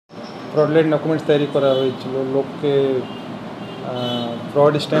ফ্রডলেট documents তৈরি করা হয়েছিল, লোককে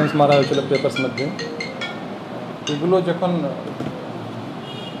ফ্রড স্ট্যাম্পস মারা হয়েছিল পেপার্স মধ্যে। এগুলো যখন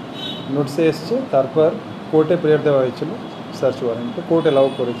নোটিসে এসছে তারপর কোর্টে প্রেয়ার দেওয়া হয়েছিল সার্চ ওয়ারেন্টে, কোর্ট অ্যালাউ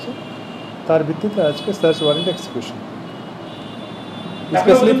করেছে, তার ভিত্তিতে আজকে search warrant execution,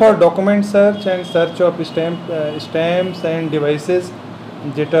 specially for document search and search of stamps and devices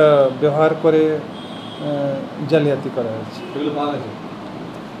যেটা ব্যবহার করে জালিয়াতি করা হয়েছে।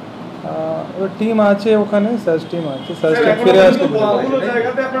 টিম আছে ওখানে, সার্চ টিম আছে, সার্চ টিম ফিরে আসবে। কতগুলো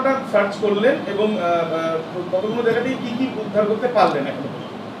জায়গাতে আপনারা সার্চ করলেন এবং কতগুলো জায়গাতে কি কি উদ্ধার করতে পারলেন এখন?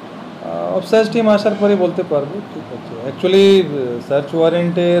 সার্চ টিম আসার পরে বলতে পারবো। ঠিক আছে, অ্যাকচুয়ালি সার্চ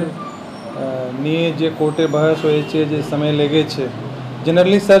ওয়ারেন্টের নিয়ে যে কোর্টে বহস হয়েছে, যে সময় লেগেছে,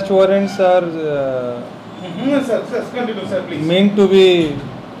 generally search warrants R main two B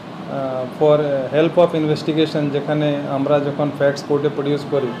for help of investigation, যেখানে আমরা যখন ফ্যাক্টস কোর্টে প্রডিউস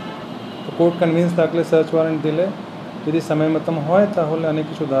করি তো কোর্ট কনভিন্স থাকলে সার্চ ওয়ারেন্ট দিলে যদি সময় মতন হয় তাহলে অনেক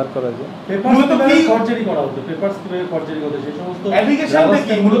কিছু উদ্ধার করা যায়।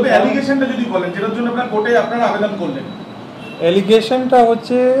 অ্যালিগেশনটা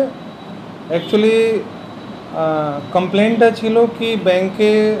হচ্ছে অ্যাকচুয়ালি কমপ্লেনটা ছিল কি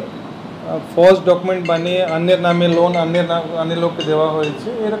ব্যাংকে ফলস ডকুমেন্ট বানিয়ে অন্যের নামে লোন অন্য লোককে দেওয়া হয়েছে,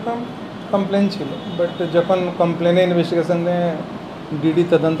 এরকম কমপ্লেন ছিল। বাট যখন কমপ্লেনে ইনভেস্টিগেশনে ডিডি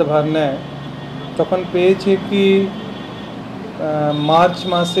তদন্তভার নেয় তখন পেয়েছে কি মার্চ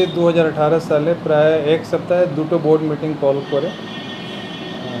মাসে 2018 সালে প্রায় এক সপ্তাহে দুটো বোর্ড মিটিং কল করে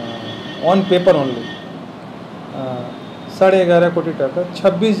অন পেপার অনলি 11.5 কোটি টাকা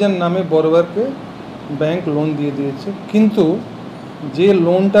 26 জন নামে বরোয়ারকে ব্যাংক লোন দিয়ে দিয়েছে। কিন্তু যে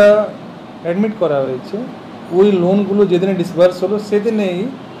লোনটা অ্যাডমিট করা হয়েছে ওই লোনগুলো যেদিনে ডিসবার্স হলো সেদিনেই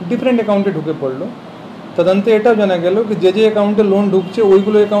ডিফারেন্ট অ্যাকাউন্টে ঢুকে পড়লো। তদন্তে এটাও জানা গেল কি যে অ্যাকাউন্টে লোন ঢুকছে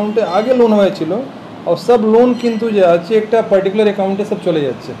ওইগুলো অ্যাকাউন্টে আগে লোন হয়েছিল, আর সব লোন কিন্তু যে আছে একটা পার্টিকুলার অ্যাকাউন্টে সব চলে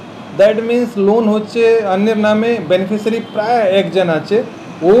যাচ্ছে। দ্যাট মিনস লোন হচ্ছে অন্যের নামে, বেনিফিশিয়ারি প্রায় একজন আছে,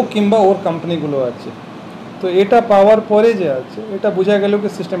 ও কিংবা ওর কোম্পানিগুলো আছে। তো এটা পাওয়ার পরে যে আছে এটা বোঝা গেল কি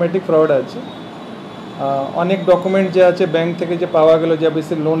সিস্টেমেটিক ফ্রড আছে। অনেক ডকুমেন্ট যে আছে ব্যাংক থেকে যে পাওয়া গেল, যে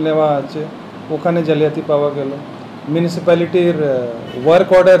বেশি লোন নেওয়া আছে ওখানে জালিয়াতি পাওয়া গেল। মিউনিসিপ্যালিটির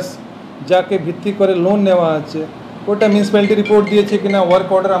ওয়ার্ক অর্ডার্স যাকে ভিত্তি করে লোন নেওয়া আছে ওটা মিউনিসিপ্যালিটি রিপোর্ট দিয়েছে কিনা ওয়ার্ক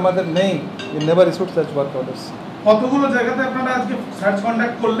অর্ডার আমাদের নেই, never issued search work orders. কতগুলো জায়গাতে আপনারা আজকে সার্চ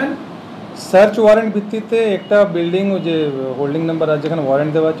কন্ডাক্ট করলেন? সার্চ ওয়ারেন্ট ভিত্তিতে একটা বিল্ডিং যে হোল্ডিং নাম্বার আছে যেখানে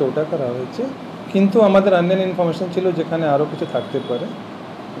ওয়ারেন্ট দেওয়া আছে ওটা করা হয়েছে, কিন্তু আমাদের অন্য ইনফরমেশন ছিল যেখানে আরও কিছু থাকতে পারে।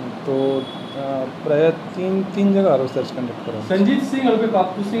 তো প্রায় তিন জায়গা আরও সার্চ কন্ডাক্ট করা। সঞ্জিত সিং আর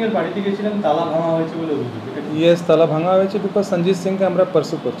পাপ্পু সিং এর বাড়িতে গেছিলেন, তালা ভাঙা হয়েছে বলে অভিযোগ। ইয়েস, তালা ভাঙা হয়েছে বিকজ সঞ্জিত সিংকে আমরা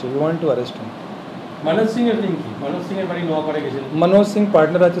পারসু করছি, we want to arrest him. Manoj Singh এর লিঙ্ক কি? মনোজ সিং এর বাড়ি নোয়াপাড়া গেছিলেন। মনোজ সিং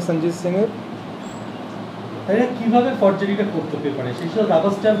পার্টনার আছে সঞ্জিত সিং এর। তাহলে কিভাবে ফরজারিটা করতে পারে? সেই সব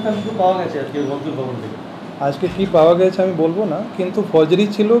রাবার স্ট্যাম্প কিন্তু পাওয়া গেছে আজকে মজদুর ভবন থেকে। আজকে কি পাওয়া গেছে আমি বলবো না, কিন্তু ফরজারি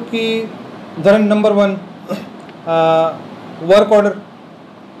ছিল কি ধরেন নাম্বার 1 ওয়ার্ক অর্ডার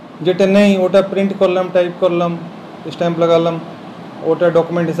যেটা নেই ওটা প্রিন্ট করলাম, টাইপ করলাম, স্ট্যাম্প লাগালাম, ওটা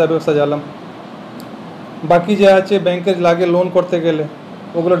ডকুমেন্ট হিসাবে সাজালাম। বাকি যে আছে ব্যাংকে লাগে লোন করতে গেলে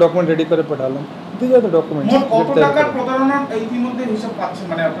ওগুলো ডকুমেন্ট রেডি করে পাঠালাম। This are the document. কত টাকার প্রতারণা ইতিমধ্যে হিসাব পাচ্ছেন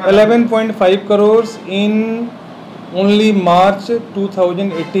মানে আপনারা? 11.5 crores ইন অনলি মার্চ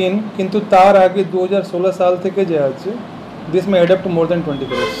 2018, কিন্তু তার আগে 2016 সাল থেকে যে আছে this may add up to more than 20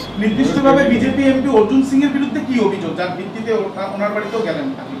 crores। নির্দিষ্টভাবে বিজেপি এমপি অর্জুন সিং এর বিরুদ্ধে কি অভিযোগ, যার ভিত্তিতে ওনার বাড়িতেও গেলেন?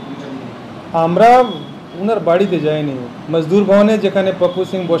 আমরা ওনার বাড়িতে যাইনি, মজদুর ভবনে যেখানে পপ্পু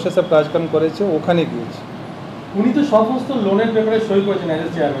সিং বসে সব কাজকর্ম করেছে ওখানে গিয়েছি। উনি তো সমস্ত লোনের পেপারে সই করেছেন অ্যাজ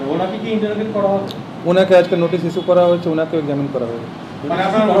চেয়ারম্যান, ওনাকে কি ইন্টারোগেট করা হবে? ওনাকে আজকে নোটিশ ইস্যু করা হয়েছে, ওনাকে এক্সামিন করা হবে। মানে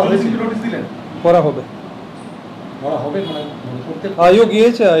আপনারা নোটিশ দিলেন? করা হবে মানে করতে আইও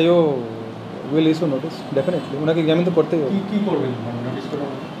গিয়েছে, আইও উইল ইস্যু নোটিশ ডেফিনেটলি। ওনাকে এক্সামিন তো করতেই হবে। কি করবেন? মানে নোটিশ করা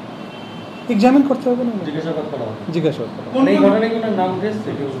হবে, এক্সামিন করতে হবে না, জিজ্ঞাসাবাদ করা হবে। জিজ্ঞাসাবাদ করা হবে। এই ঘটনায় কি ওনার নাম উঠে এসছে?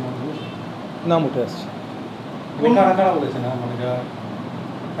 নাম উঠে আসছে। কারা কারা বলেছে না? মানে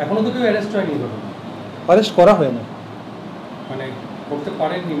এখনো তো কেউ অ্যারেস্ট হয়নি, অ্যারেস্ট করা হয় না, মানে করতে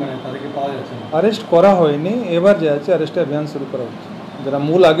পারেননি, মানে তাদেরকে পাওয়া যাচ্ছে না। অ্যারেস্ট করা হয়নি, এবার যে আছে অ্যারেস্টের অভিযান শুরু করা হচ্ছে। যারা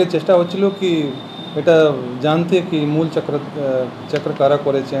মূল আগে চেষ্টা হচ্ছিল কি এটা জানতে কি মূল চক্র কারা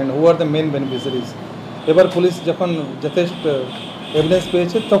করেছে and who are the main beneficiaries. এবার পুলিশ যখন যথেষ্ট এভিডেন্স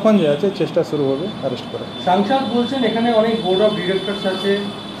পেয়েছে তখন যে আছে চেষ্টা শুরু হবে অ্যারেস্ট করা। সাংসদ বলছেন এখানে অনেক বোর্ড অফ ডিরেক্টরস আছে,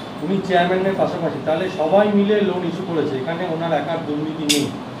 উনি চেয়ারম্যানের পাশাপাশি, তাহলে সবাই মিলে লোন ইস্যু করেছে, এখানে ওনার একার দুর্নীতি নেই,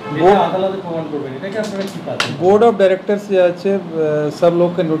 আদালতে প্রমাণ করবেন, এটাকে আপনারা কি পাচ্ছেন? বোর্ড অফ ডাইরেক্টরস যে আছে সব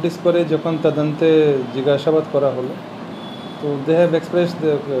লোককে নোটিশ করে যখন তদন্তে জিজ্ঞাসাবাদ করা হলো তো দে হ্যাভ এক্সপ্রেস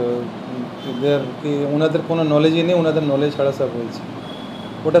এদের কি ওনাদের কোনো নলেজই নেই, ওনাদের নলেজ ছাড়া সব হয়েছে,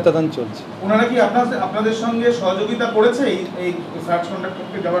 ওটা তদন্ত চলছে। ওনারা কি আপনাদের সঙ্গে সহযোগিতা করেছে এই সার্চ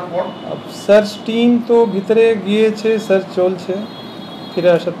কন্ডাক্টরকে যাওয়ার পর? সার্চ টিম তো ভিতরে গিয়েছে, সার্চ চলছে, ফিরে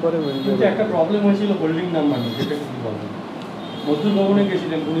আসার পরে কিন্তু একটা প্রবলেম হয়েছিল হোল্ডিং নাম্বার নিয়ে, যেটা কি বলবেন? মজদুর ভবনে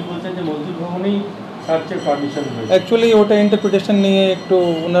গেছিলেন, উনি বলছেন যে মজদুর ভবনেই সার্চের পারমিশন হয়েছে। অ্যাকচুয়ালি ওটা ইন্টারপ্রিটেশন নিয়ে একটু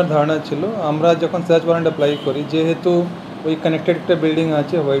ওনার ধারণা ছিল। আমরা যখন সার্চ ওয়ারেন্ট অ্যাপ্লাই করি, যেহেতু ওই কানেক্টেড একটা বিল্ডিং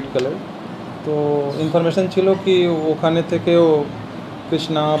আছে হোয়াইট কালার, তো ইনফরমেশন ছিল কি ওখানে থেকেও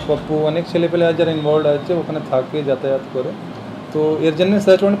কৃষ্ণা, পপ্পু, অনেক ছেলেপেলে যারা ইনভলভ আছে ওখানে থাকে, যাতায়াত করে। তো এর জন্য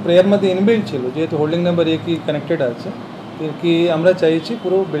সার্চ ওয়ারেন্ট প্রেয়ার মধ্যে ইনবিল্ড ছিল, যেহেতু হোল্ডিং নাম্বার একই কানেক্টেড আছে, কি আমরা চাইছি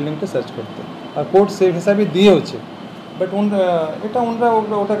পুরো বিল্ডিংটা সার্চ করতে, আর কোর্ট সেই হিসাবে দিয়েওছে। বাট এটা ওনারা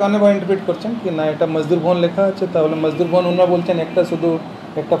ওটা গানে বা ইন্টারপ্রিট করছেন কি না এটা মজদুর ভবন লেখা আছে, তাহলে মজদুর ভবন ওনারা বলছেন একটা শুধু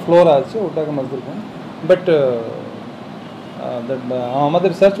একটা ফ্লোর আছে, ওটাকে মজদুর ভবন। বাট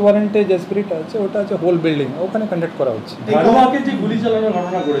আমাদের সার্চ ওয়ারেন্টে যে স্পিরিট আছে ওটা আছে হোল বিল্ডিং, ওখানে কন্ডাক্ট করা হচ্ছে। ধারুমাকে যে গুলি চালানোর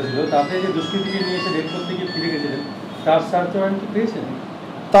ঘটনা করেছিল, তাতে যে দুষ্কৃতীকে নিয়ে এসে ডেট করতে গিয়ে ফিরে গেছিলেন, তার সার্চ ওয়ারেন্ট কি পেয়েছেন?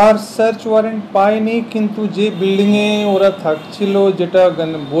 তার সার্চ ওয়ারেন্ট পায়নি, কিন্তু যে বিল্ডিংয়ে ওরা থাকছিল, যেটা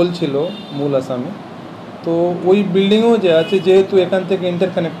বলছিল মূল আসামি, তো ওই বিল্ডিংও যে আছে, যেহেতু এখান থেকে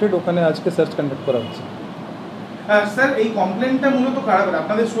ইন্টারকানেক্টেড, ওখানে আজকে সার্চ কন্ডাক্ট করা হচ্ছে। স্যার এই কমপ্লেনটা মূলত কারা করে?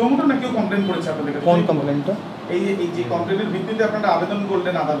 আপনাদের সুমোটো না কেউ কমপ্লেন করেছে আপনাদের কাছে? কোন কমপ্লেনটা? এই যে কমপ্লেনের ভিত্তিতে আপনারা আবেদন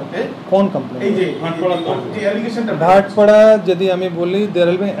করলেন আদালতে, কোন কমপ্লেন? এই যে অ্যালিগেশনটা ভাটপাড়া যদি আমি বলি, there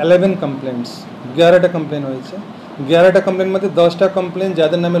will be 11 complaints, 11টা complain হয়েছে। 11টা কমপ্লেন মধ্যে 10টা কমপ্লেন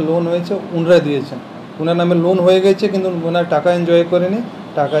যাদের নামে লোন হয়েছে ওনারা দিয়েছেন, ওনার নামে লোন হয়ে গেছে, কিন্তু ওনার টাকা এনজয় করেনি।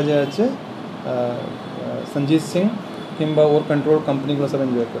 টাকা যে আছে সঞ্জিত সিং কিংবা ওর কন্ট্রোল কোম্পানিগুলো সব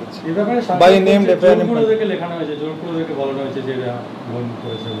এনজয় করেছে। এই ব্যাপারে বাই নেম ডেফারেন্ট জোরপূর্বককে লেখানো হয়েছে, জোরপূর্বককে বলানো হয়েছে যে এরা লোন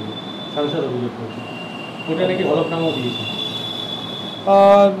করেছে বলে সাংসদ অভিযোগ করছে, ওটা নাকি হলফনামাও দিয়েছে।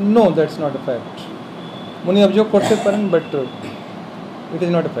 No, that's not a fact. উনি অভিযোগ করতে পারেন, but it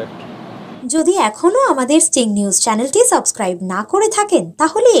is not a fact. যদি এখনও আমাদের স্টিং নিউজ চ্যানেলটি সাবস্ক্রাইব না করে থাকেন,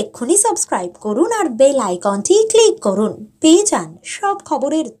 তাহলে এক্ষুনি সাবস্ক্রাইব করুন আর বেল আইকনটি ক্লিক করুন। পেয়ে যান সব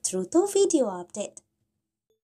খবরের দ্রুত ভিডিও আপডেট।